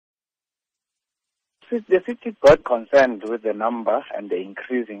The city got concerned with the number and the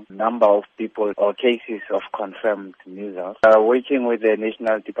increasing number of people or cases of confirmed measles. Working with the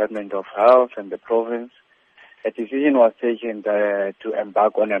National Department of Health and the province, a decision was taken to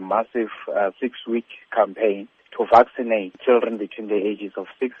embark on a massive 6-week campaign to vaccinate children between the ages of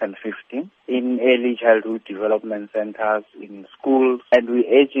 6 and 15 in early childhood development centers, in schools, and we're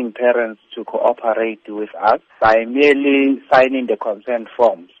urging parents to cooperate with us by merely signing the consent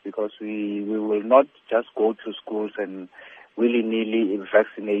forms, because we will not just go to schools and willy-nilly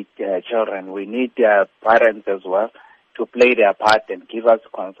vaccinate children. We need their parents as well to play their part and give us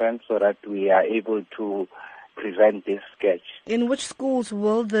consent so that we are able to prevent this scourge. In which schools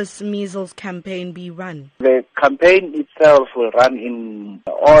will this measles campaign be run? The campaign itself will run in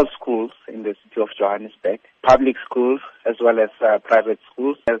all schools in the City of Johannesburg, public schools as well as private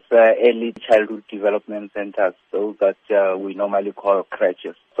schools, as early childhood development centers, those that we normally call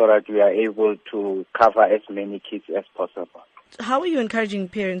crèches, so that we are able to cover as many kids as possible. How are you encouraging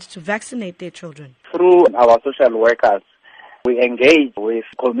parents to vaccinate their children? Through our social workers, we engage with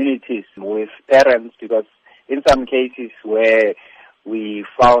communities, with parents, because in some cases where we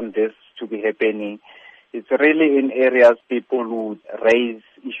found this to be happening, it's really in areas people who raise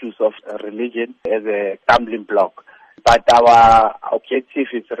issues of religion as a stumbling block. But our objective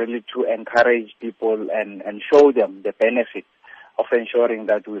is really to encourage people and show them the benefits of ensuring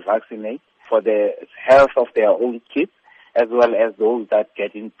that we vaccinate for the health of their own kids, as well as those that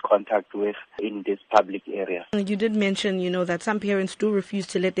get in contact with in this public area. You did mention, that some parents do refuse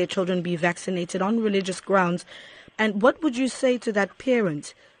to let their children be vaccinated on religious grounds. And what would you say to that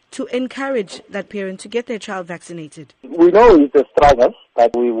parent to encourage that parent to get their child vaccinated? We know it's a struggle,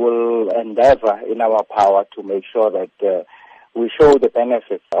 but we will endeavor in our power to make sure that we show the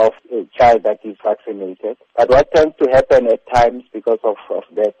benefits of a child that is vaccinated. But what tends to happen at times because of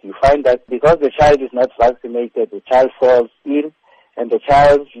that, you find that because the child is not vaccinated, the child falls ill and the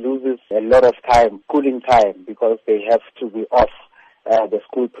child loses a lot of time, cooling time, because they have to be off the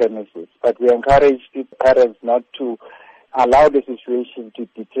school premises. But we encourage parents not to allow the situation to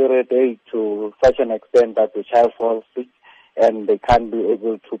deteriorate to such an extent that the child falls sick and they can't be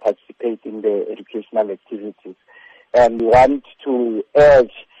able to participate in the educational activities. And we want to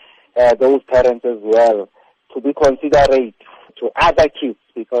urge those parents as well to be considerate to other kids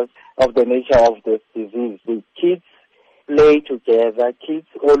because of the nature of this disease. The kids play together, kids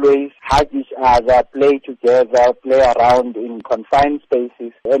always hug each other, play together, play around in confined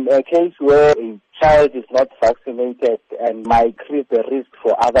spaces. In a case where a child is not vaccinated and might increase the risk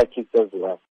for other kids as well.